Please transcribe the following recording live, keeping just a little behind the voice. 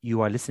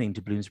You are listening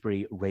to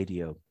Bloomsbury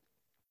Radio.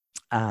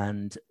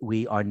 And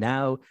we are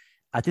now,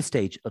 at this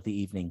stage of the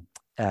evening,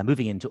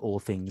 moving into all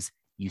things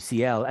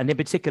UCL, and in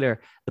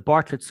particular, the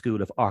Bartlett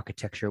School of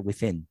Architecture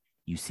within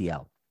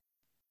UCL.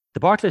 The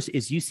Bartlett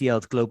is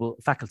UCL's global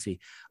faculty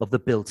of the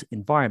built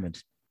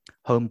environment,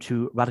 home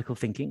to radical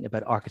thinking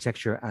about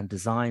architecture and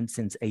design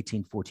since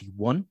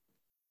 1841.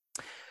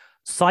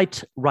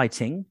 Site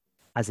writing,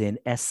 as in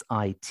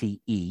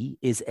S-I-T-E,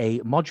 is a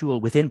module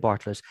within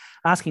Bartlett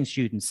asking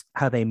students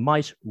how they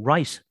might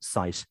write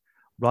site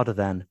rather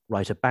than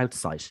write about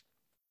site.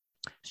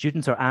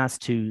 Students are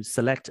asked to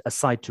select a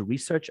site to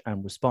research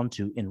and respond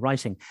to in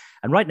writing.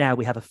 And right now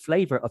we have a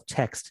flavour of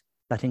text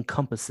that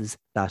encompasses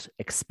that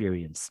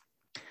experience.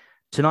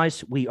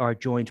 Tonight we are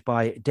joined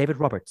by David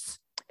Roberts,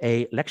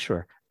 a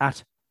lecturer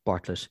at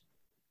Bartlett.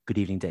 Good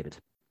evening, David.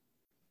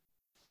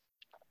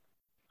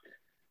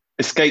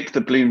 Escape the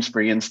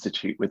Bloomsbury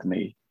Institute with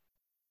me,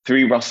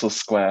 through Russell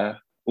Square,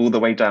 all the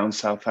way down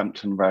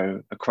Southampton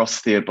Row, across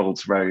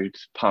Theobald's Road,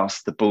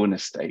 past the Bourne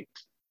Estate.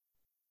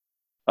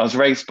 I was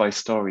raised by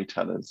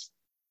storytellers.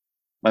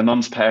 My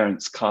mum's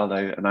parents,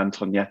 Carlo and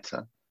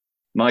Antonietta,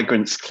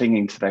 migrants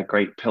clinging to their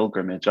great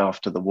pilgrimage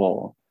after the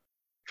war,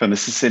 from a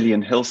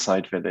Sicilian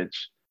hillside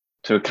village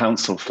to a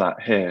council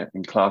flat here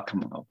in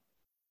Clerkenwell.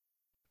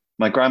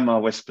 My grandma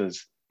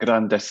whispers,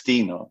 Gran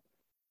Destino,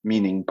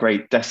 meaning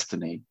great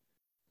destiny.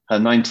 Her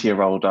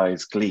 90-year-old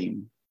eyes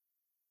gleam,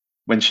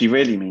 when she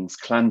really means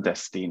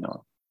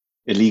clandestino,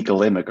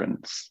 illegal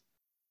immigrants.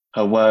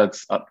 Her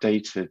words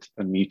updated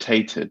and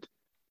mutated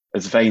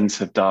as veins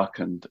have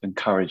darkened and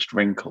courage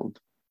wrinkled.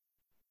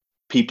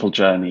 People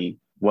journey,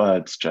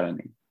 words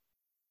journey.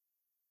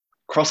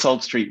 Cross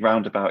Old Street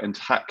roundabout into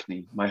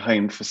Hackney, my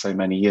home for so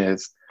many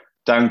years,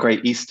 down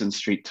Great Eastern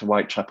Street to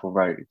Whitechapel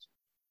Road.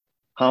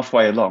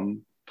 Halfway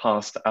along,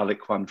 past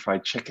Alec One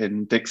Fried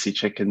Chicken, Dixie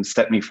Chicken,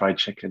 Stepney Fried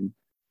Chicken,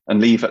 and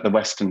leave at the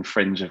western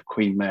fringe of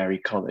Queen Mary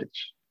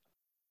College.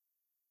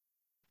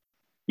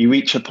 You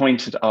reach a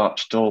pointed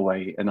arched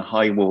doorway in a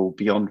high wall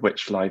beyond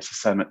which lies a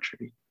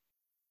cemetery.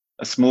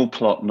 A small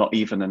plot, not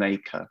even an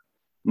acre,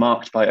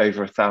 marked by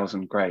over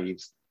 1,000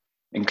 graves,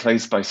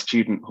 enclosed by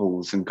student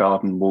halls and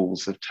garden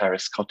walls of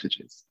terrace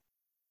cottages.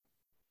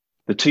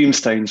 The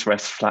tombstones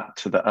rest flat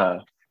to the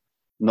earth,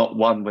 not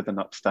one with an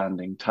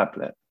upstanding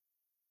tablet.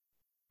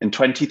 In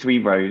 23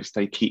 rows,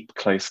 they keep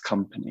close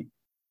company.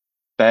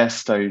 Bare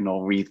stone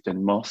or wreathed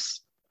in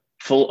moss,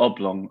 full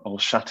oblong or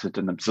shattered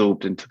and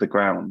absorbed into the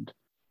ground,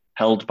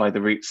 held by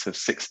the roots of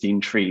 16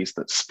 trees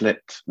that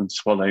split and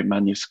swallow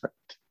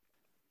manuscript.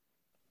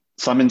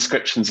 Some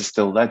inscriptions are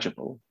still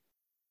legible,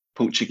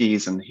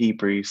 Portuguese and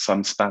Hebrew,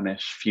 some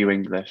Spanish, few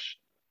English,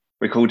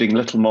 recording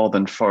little more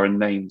than foreign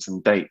names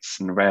and dates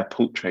and rare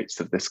portraits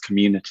of this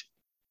community.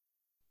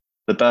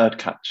 The bird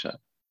catcher,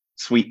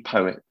 sweet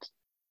poet,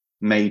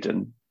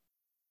 maiden,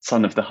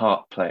 son of the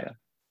harp player.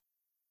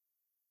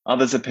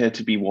 Others appear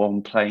to be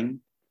worn plain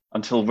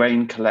until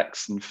rain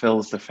collects and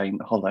fills the faint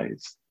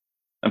hollows,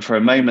 and for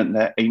a moment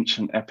their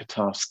ancient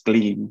epitaphs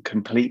gleam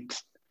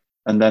complete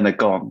and then are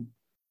gone.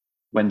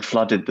 When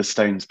flooded, the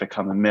stones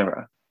become a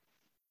mirror.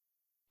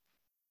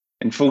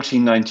 In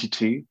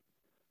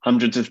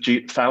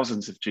 1492,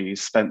 thousands of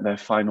Jews spent their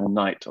final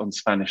night on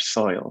Spanish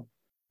soil,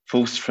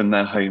 forced from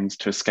their homes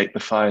to escape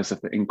the fires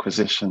of the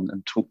Inquisition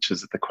and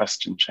tortures of the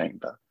Question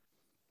Chamber.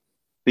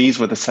 These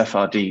were the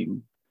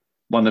Sephardim,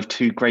 one of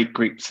two great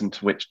groups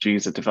into which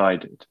Jews are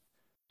divided,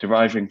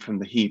 deriving from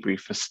the Hebrew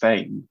for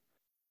Spain,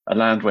 a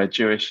land where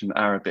Jewish and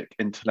Arabic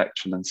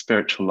intellectual and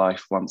spiritual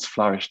life once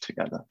flourished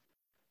together,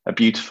 a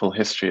beautiful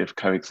history of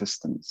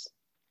coexistence.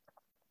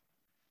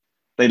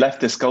 They left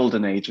this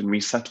golden age and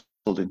resettled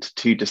into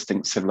two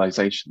distinct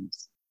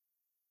civilizations.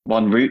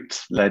 One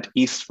route led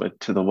eastward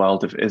to the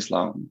world of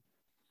Islam,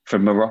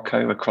 from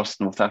Morocco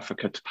across North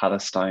Africa to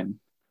Palestine,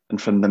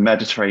 and from the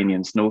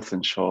Mediterranean's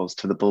northern shores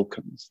to the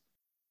Balkans.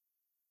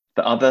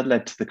 The other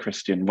led to the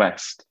Christian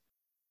West,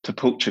 to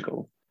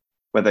Portugal,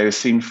 where they were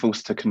soon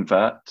forced to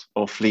convert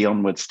or flee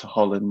onwards to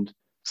Holland,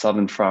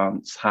 southern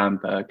France,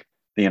 Hamburg,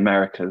 the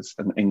Americas,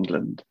 and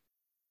England.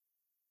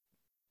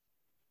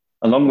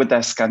 Along with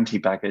their scanty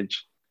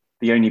baggage,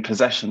 the only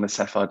possession the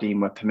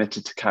Sephardim were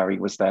permitted to carry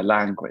was their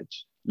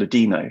language,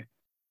 Ladino,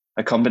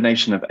 a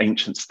combination of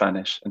ancient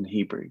Spanish and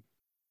Hebrew.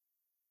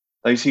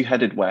 Those who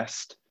headed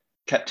west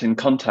kept in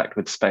contact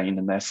with Spain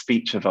and their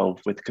speech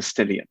evolved with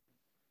Castilian.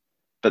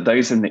 But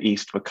those in the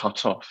east were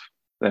cut off,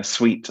 their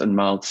sweet and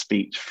mild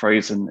speech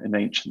frozen in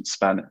ancient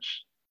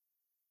Spanish.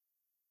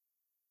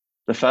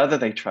 The further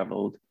they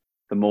travelled,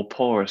 the more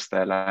porous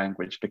their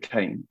language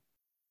became.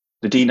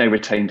 Ladino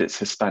retained its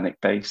Hispanic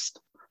base,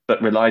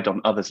 but relied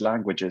on others'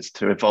 languages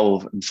to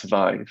evolve and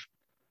survive,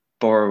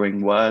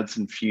 borrowing words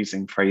and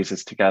fusing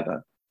phrases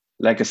together,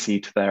 legacy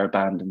to their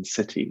abandoned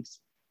cities.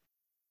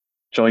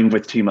 Joined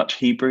with too much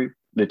Hebrew,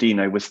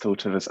 Ladino was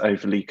thought of as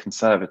overly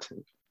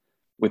conservative,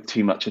 with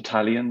too much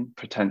Italian,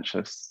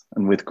 pretentious,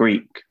 and with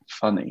Greek,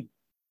 funny.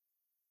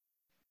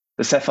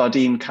 The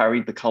Sephardim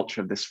carried the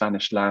culture of this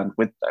vanished land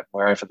with them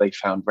wherever they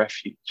found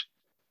refuge,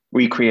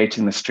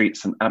 recreating the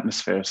streets and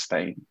atmosphere of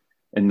Spain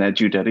in their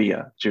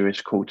Juderia,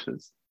 Jewish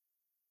quarters.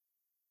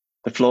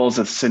 The floors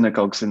of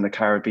synagogues in the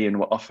Caribbean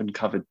were often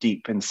covered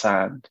deep in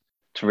sand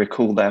to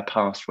recall their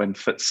past when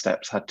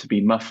footsteps had to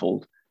be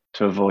muffled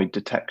to avoid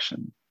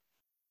detection.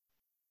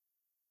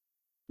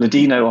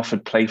 Ladino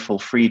offered playful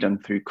freedom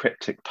through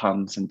cryptic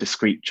puns and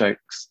discreet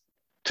jokes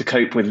to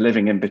cope with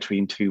living in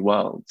between two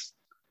worlds,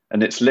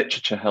 and its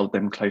literature held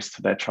them close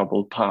to their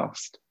troubled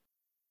past.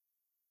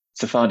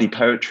 Sephardi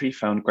poetry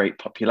found great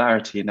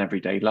popularity in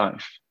everyday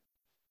life,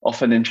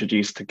 often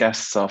introduced to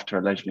guests after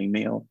a leisurely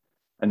meal,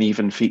 and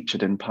even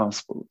featured in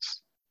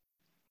passports.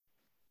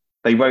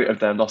 They wrote of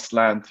their lost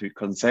land through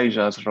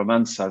consejas,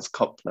 romanzas,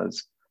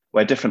 coplas,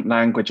 where different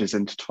languages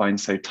intertwine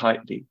so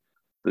tightly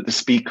that the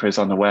speaker is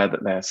unaware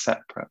that they are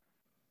separate.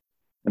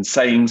 And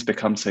sayings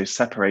become so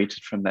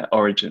separated from their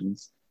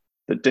origins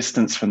that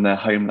distance from their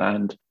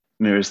homeland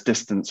mirrors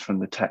distance from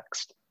the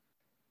text.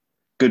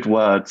 Good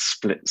words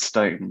split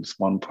stones,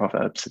 one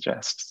proverb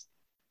suggests.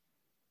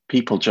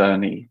 People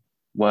journey,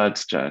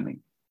 words journey.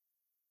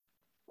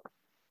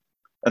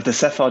 Of the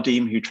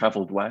Sephardim who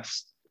travelled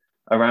west,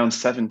 around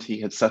 70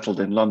 had settled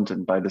in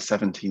London by the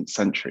 17th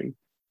century,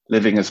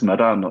 living as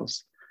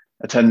Marranos,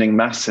 attending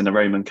Mass in a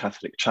Roman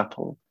Catholic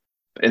chapel,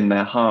 but in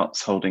their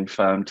hearts holding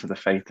firm to the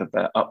faith of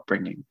their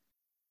upbringing.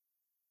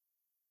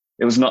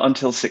 It was not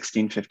until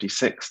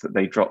 1656 that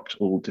they dropped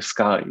all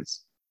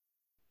disguise.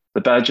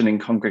 The burgeoning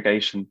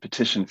congregation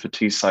petitioned for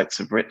two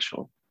sites of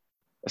ritual,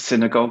 a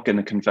synagogue in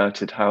a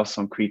converted house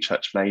on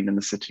Creechurch Lane in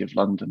the City of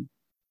London,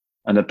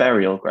 and a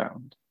burial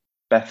ground,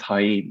 Beth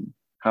Haim,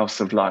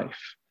 House of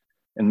Life,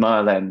 in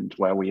Mile End,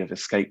 where we have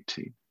escaped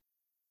to.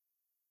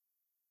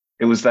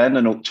 It was then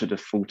an orchard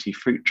of 40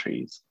 fruit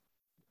trees.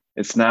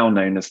 It's now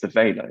known as the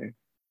Velo,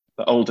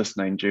 the oldest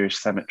known Jewish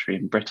cemetery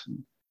in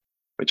Britain,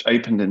 which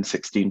opened in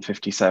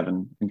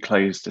 1657 and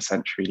closed a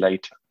century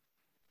later.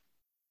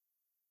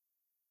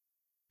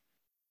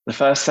 The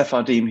first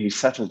Sephardim who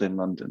settled in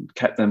London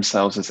kept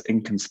themselves as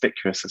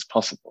inconspicuous as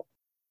possible.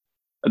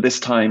 At this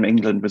time,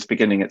 England was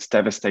beginning its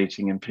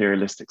devastating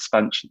imperialist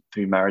expansion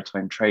through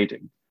maritime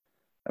trading,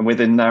 and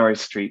within narrow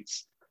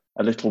streets,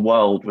 a little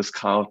world was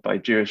carved by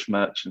Jewish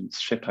merchants,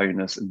 ship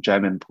owners, and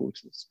gem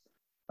importers,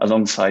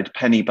 alongside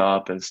penny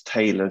barbers,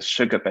 tailors,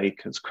 sugar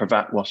bakers,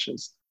 cravat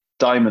washers,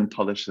 diamond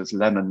polishers,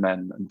 lemon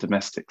men, and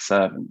domestic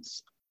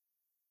servants.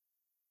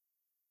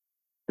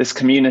 This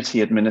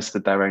community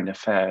administered their own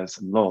affairs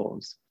and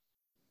laws.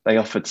 They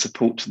offered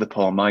support to the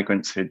poor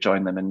migrants who had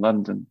joined them in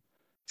London,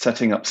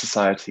 setting up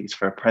societies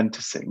for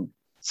apprenticing,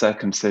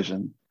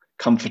 circumcision,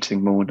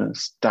 comforting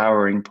mourners,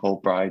 dowering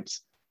poor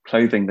brides,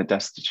 clothing the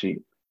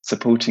destitute,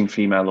 supporting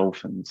female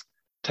orphans,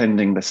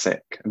 tending the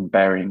sick, and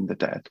burying the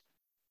dead.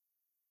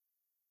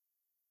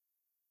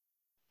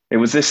 It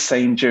was this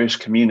same Jewish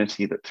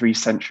community that 3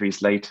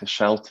 centuries later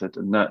sheltered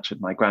and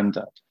nurtured my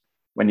granddad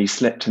when he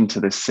slipped into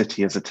this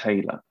city as a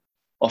tailor,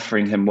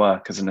 offering him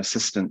work as an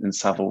assistant in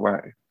Savile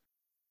Row.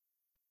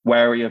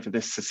 Wary of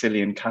this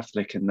Sicilian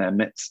Catholic in their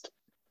midst,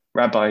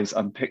 rabbis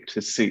unpicked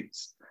his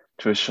suits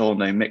to assure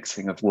no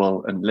mixing of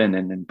wool and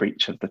linen in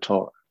breach of the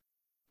Torah.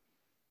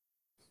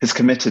 His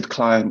committed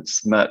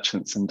clients,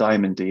 merchants, and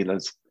diamond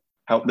dealers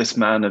helped this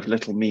man of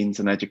little means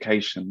and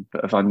education,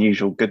 but of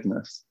unusual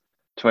goodness,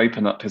 to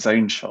open up his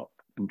own shop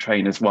and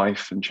train his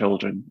wife and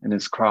children in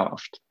his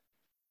craft.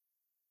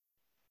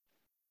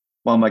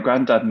 While my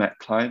granddad met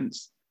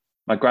clients,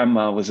 my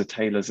grandma was a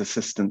tailor's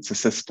assistant,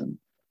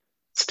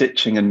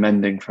 stitching and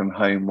mending from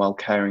home while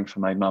caring for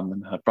my mum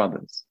and her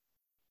brothers.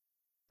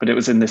 But it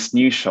was in this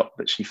new shop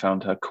that she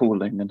found her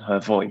calling and her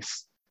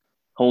voice,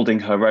 holding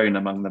her own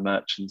among the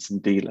merchants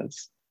and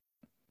dealers.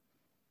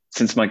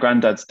 Since my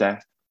granddad's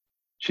death,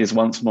 she has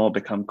once more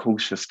become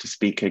cautious to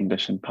speak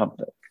English in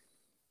public,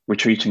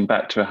 retreating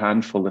back to a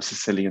handful of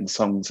Sicilian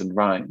songs and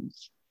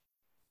rhymes.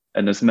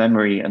 And as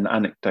memory and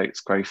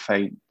anecdotes grow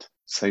faint,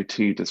 so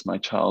too does my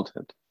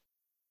childhood.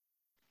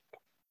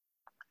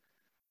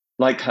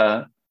 Like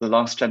her, the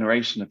last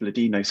generation of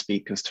Ladino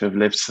speakers to have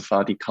lived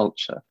Sephardi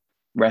culture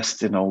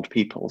rests in old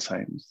people's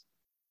homes.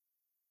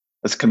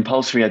 As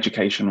compulsory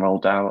education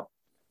rolled out,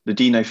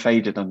 Ladino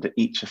faded under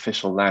each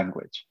official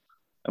language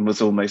and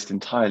was almost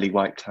entirely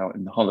wiped out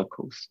in the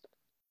Holocaust.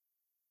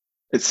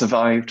 It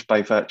survived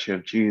by virtue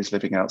of Jews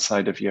living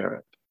outside of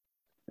Europe,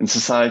 in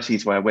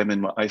societies where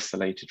women were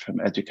isolated from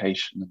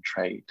education and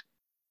trade.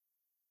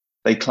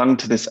 They clung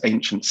to this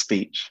ancient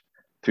speech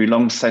through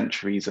long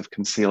centuries of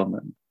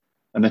concealment,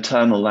 a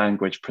maternal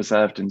language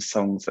preserved in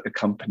songs that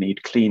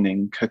accompanied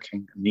cleaning,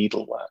 cooking, and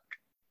needlework,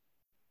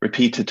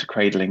 repeated to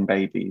cradling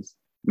babies,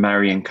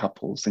 marrying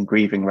couples, and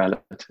grieving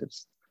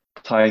relatives,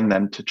 tying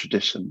them to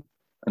tradition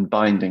and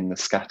binding the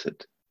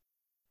scattered.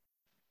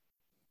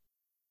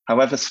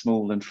 However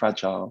small and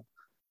fragile,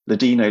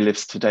 Ladino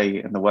lives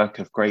today in the work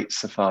of great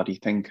Sephardi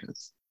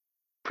thinkers,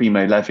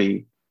 Primo Levi,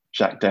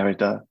 Jacques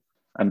Derrida,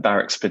 and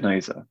Baruch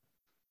Spinoza.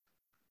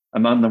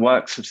 Among the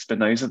works of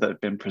Spinoza that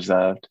have been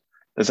preserved,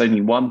 there's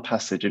only one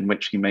passage in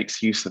which he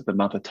makes use of the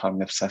mother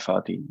tongue of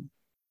Sephardim.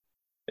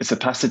 It's a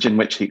passage in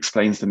which he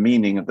explains the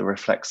meaning of the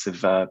reflexive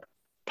verb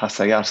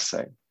pasearse,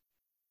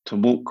 to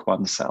walk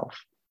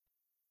oneself,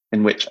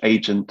 in which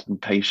agent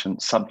and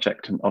patient,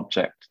 subject and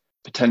object,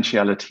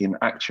 potentiality and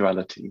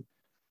actuality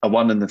are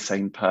one and the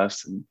same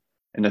person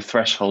in a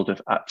threshold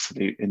of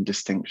absolute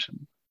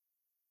indistinction.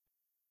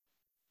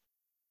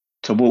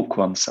 To walk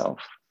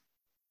oneself.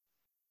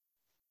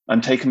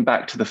 I'm taken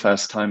back to the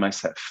first time I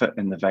set foot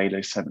in the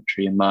Velo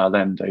Cemetery in Mile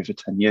End over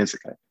 10 years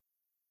ago.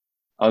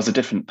 I was a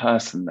different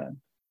person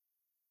then.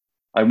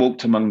 I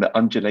walked among the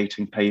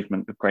undulating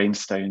pavement of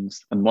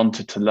gravestones and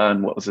wanted to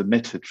learn what was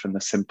omitted from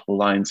the simple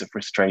lines of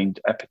restrained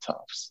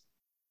epitaphs.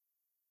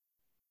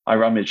 I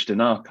rummaged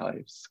in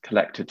archives,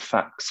 collected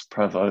facts,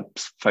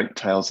 proverbs, folk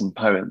tales and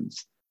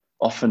poems,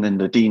 often in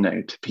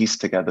Ladino, to piece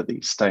together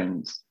these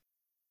stones.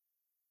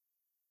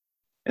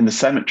 In the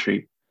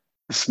cemetery,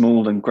 the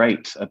small and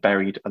great are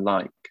buried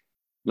alike,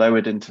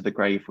 lowered into the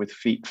grave with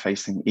feet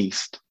facing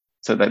east,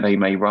 so that they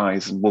may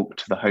rise and walk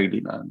to the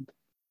Holy Land.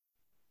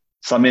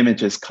 Some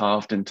images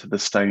carved into the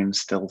stone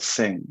still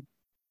sing.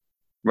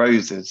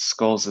 Roses,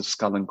 scores of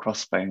skull and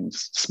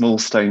crossbones, small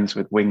stones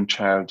with winged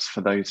cherubs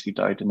for those who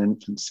died in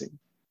infancy,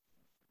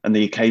 and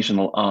the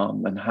occasional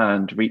arm and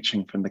hand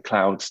reaching from the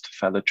clouds to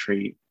fell a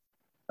tree,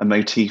 a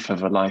motif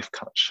of a life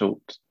cut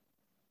short.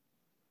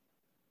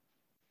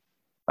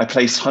 I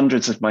placed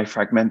hundreds of my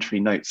fragmentary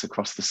notes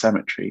across the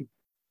cemetery,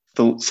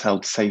 thoughts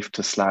held safe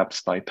to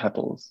slabs by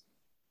pebbles.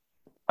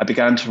 I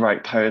began to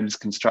write poems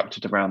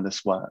constructed around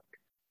this work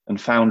and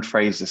found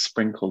phrases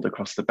sprinkled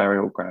across the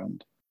burial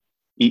ground,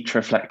 each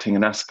reflecting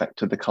an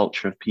aspect of the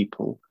culture of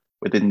people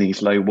within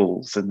these low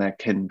walls and their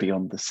kin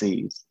beyond the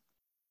seas.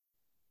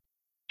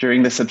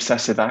 During this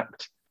obsessive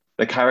act,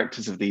 the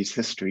characters of these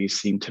histories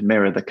seemed to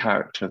mirror the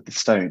character of the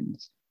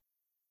stones.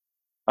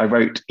 I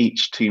wrote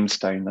each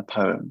tombstone a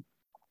poem.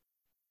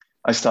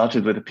 I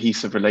started with a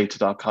piece of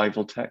related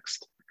archival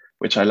text,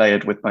 which I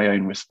layered with my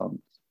own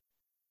response.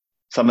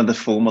 Some of the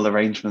formal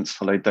arrangements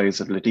followed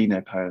those of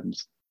Ladino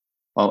poems,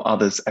 while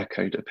others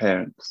echoed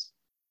appearance.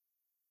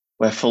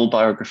 Where full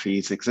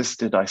biographies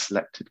existed, I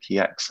selected key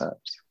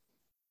excerpts.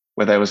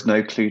 Where there was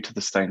no clue to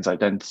the stone's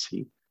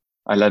identity,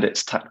 I let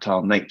its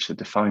tactile nature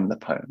define the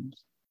poems.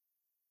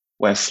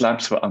 Where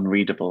slabs were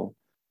unreadable,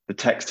 the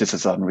text is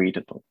as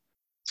unreadable,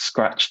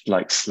 scratched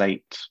like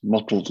slate,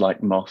 mottled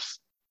like moss,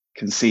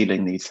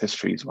 concealing these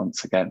histories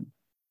once again.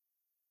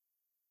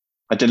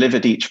 I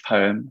delivered each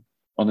poem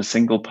on a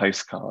single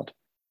postcard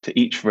to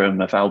each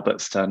room of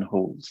Albert Stern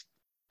halls,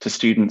 to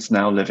students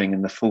now living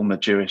in the former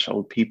Jewish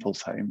old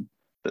people's home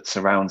that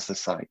surrounds the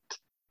site.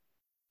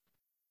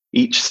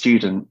 Each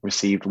student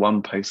received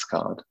one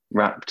postcard,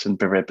 wrapped and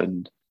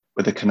beribboned,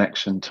 with a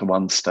connection to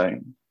one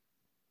stone.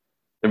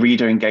 The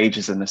reader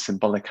engages in a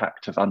symbolic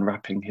act of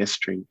unwrapping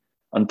history,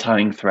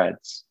 untying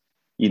threads,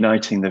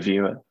 uniting the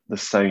viewer, the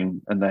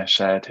stone, and their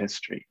shared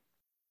history.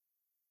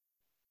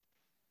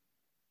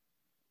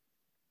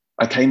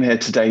 I came here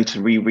today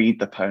to reread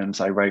the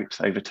poems I wrote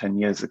over 10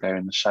 years ago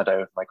in the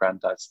shadow of my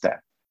granddad's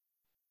death.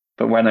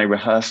 But when I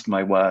rehearsed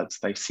my words,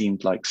 they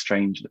seemed like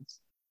strangers.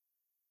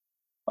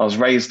 I was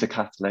raised a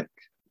Catholic,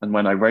 and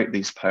when I wrote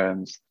these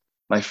poems,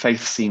 my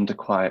faith seemed a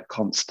quiet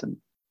constant,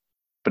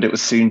 but it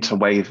was soon to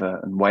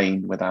waver and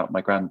wane without my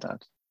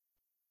granddad.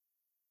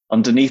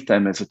 Underneath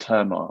them is a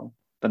turmoil,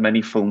 the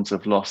many forms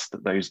of loss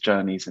that those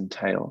journeys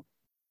entail.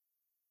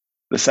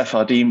 The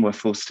Sephardim were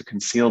forced to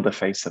conceal the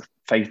faith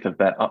of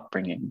their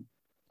upbringing,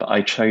 but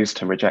I chose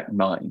to reject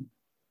mine.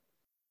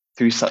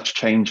 Through such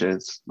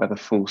changes, whether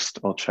forced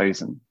or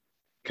chosen,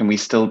 can we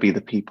still be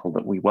the people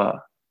that we were?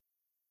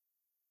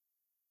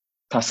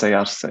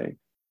 Pasearse,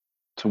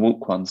 to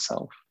walk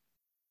oneself.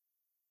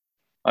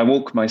 I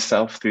walk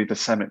myself through the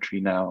cemetery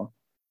now,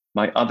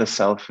 my other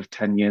self of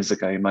 10 years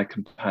ago, my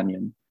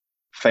companion,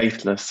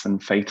 faithless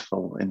and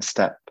faithful in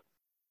step.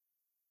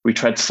 We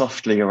tread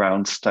softly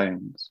around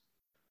stones.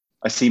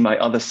 I see my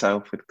other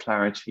self with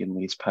clarity in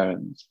these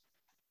poems,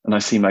 and I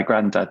see my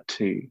granddad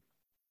too.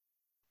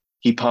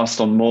 He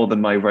passed on more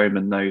than my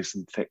Roman nose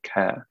and thick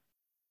hair.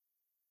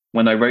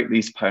 When I wrote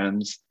these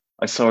poems,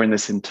 I saw in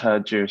this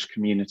interred Jewish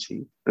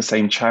community the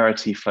same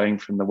charity flowing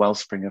from the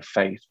wellspring of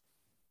faith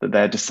that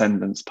their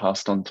descendants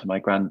passed on to my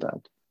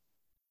granddad.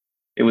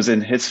 It was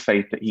in his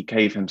faith that he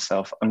gave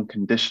himself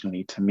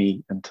unconditionally to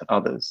me and to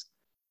others,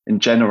 in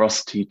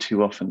generosity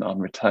too often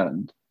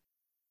unreturned.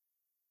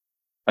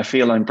 I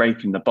feel I'm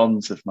breaking the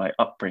bonds of my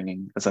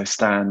upbringing as I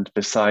stand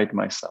beside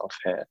myself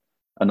here,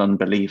 an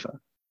unbeliever.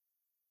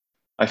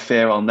 I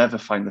fear I'll never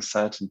find the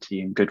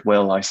certainty and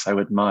goodwill I so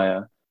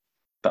admire,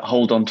 but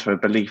hold on to a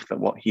belief that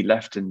what he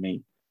left in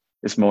me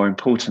is more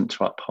important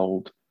to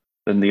uphold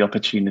than the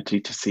opportunity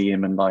to see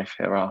him in life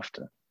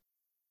hereafter.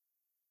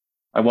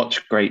 I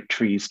watch great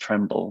trees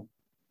tremble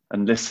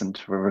and listen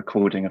to a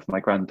recording of my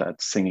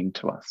granddad singing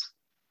to us.